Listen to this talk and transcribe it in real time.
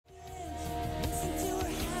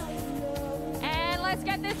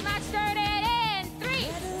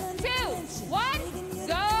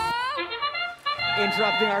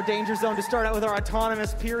Interrupting our danger zone to start out with our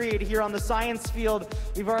autonomous period here on the science field.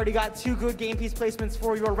 We've already got 2 good game piece placements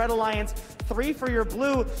for your Red Alliance, 3 for your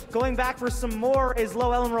blue. Going back for some more is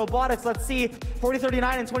Low Ellen Robotics. Let's see,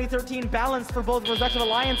 4039 and 2013 balanced for both respective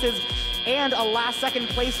alliances, and a last-second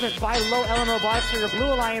placement by Low Ellen Robotics for your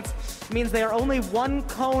blue alliance means they are only 1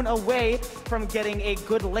 cone away from getting a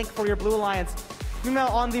good link for your blue alliance. Meanwhile,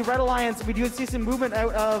 on the Red Alliance, we do see some movement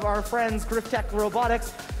out of our friends Griftech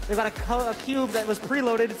Robotics. They've got a cube that was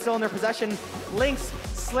preloaded, it's still in their possession. Lynx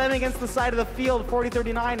slamming against the side of the field.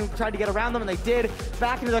 4039 who tried to get around them, and they did,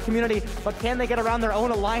 back into their community. But can they get around their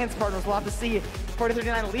own alliance partners? We'll have to see.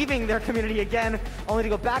 4039 leaving their community again, only to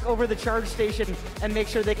go back over the charge station and make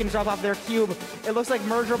sure they can drop off their cube. It looks like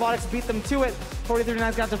Merge Robotics beat them to it.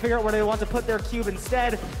 4039's got to figure out where they want to put their cube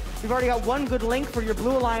instead. We've already got 1 good link for your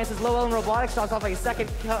blue alliance as Low Ellen Robotics drops off a second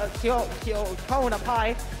cone up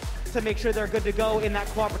high to make sure they're good to go in that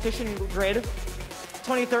cooperation grid.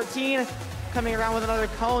 2013 coming around with another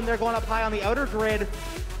cone. They're going up high on the outer grid.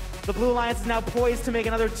 The blue alliance is now poised to make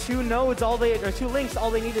another 2 nodes. 2 links.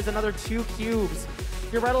 All they need is another 2 cubes.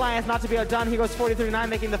 Your Red Alliance not to be outdone. Here goes 4039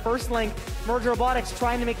 making the first link. Merge Robotics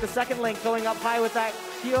trying to make the second link, going up high with that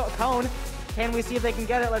cone. Can we see if they can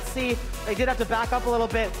get it? Let's see. They did have to back up a little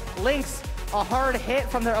bit. Lynx, a hard hit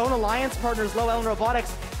from their own alliance partners, Low Ellen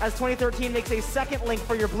Robotics, as 2013 makes a second link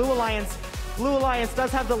for your blue alliance. Blue Alliance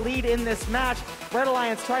does have the lead in this match. Red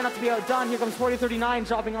Alliance trying not to be outdone. Here comes 4039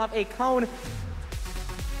 dropping off a cone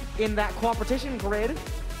in that cooperation grid.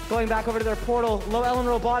 Going back over to their portal. Low Ellen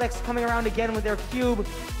Robotics coming around again with their cube.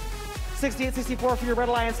 6864 for your Red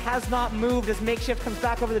Alliance has not moved as Makeshift comes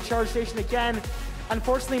back over the charge station again.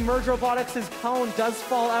 Unfortunately, Merge Robotics' cone does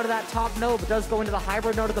fall out of that top node, but does go into the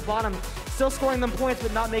hybrid node at the bottom. Still scoring them points,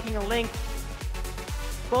 but not making a link.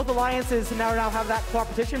 Both alliances now have that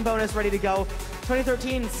cooperation bonus ready to go.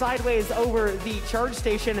 2013 sideways over the charge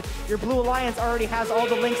station. Your blue alliance already has all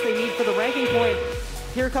the links they need for the ranking point.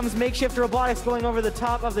 Here comes Makeshift Robotics going over the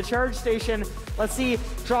top of the charge station. Let's see,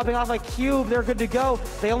 dropping off a cube, they're good to go.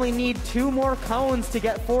 They only need 2 more cones to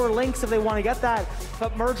get 4 links if they want to get that.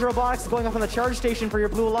 But Merge Robotics going up on the charge station for your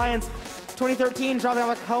blue alliance. 2013 dropping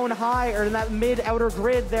off a cone high, or in that mid-outer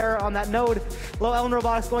grid there on that node. Low Ellen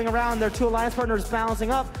Robotics going around, their 2 alliance partners balancing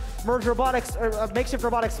up. Merge Robotics, or Makeshift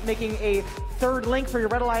Robotics making a 3rd link for your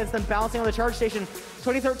Red Alliance, then balancing on the charge station.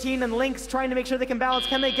 2013 and Lynx trying to make sure they can balance.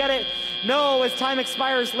 Can they get it? No, as time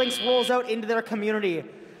expires, Lynx rolls out into their community.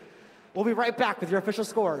 We'll be right back with your official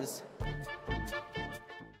scores.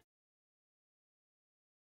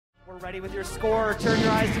 We're ready with your score. Turn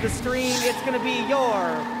your eyes to the screen. It's going to be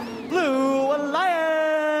your Blue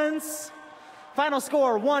Alliance. Final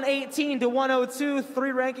score, 118 to 102.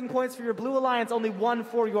 3 ranking points for your Blue Alliance, only 1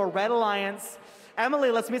 for your Red Alliance.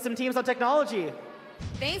 Emily, let's meet some teams on technology.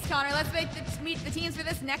 Thanks, Connor. Let's meet the teams for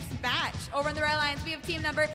this next batch. Over in the Red Alliance, we have team number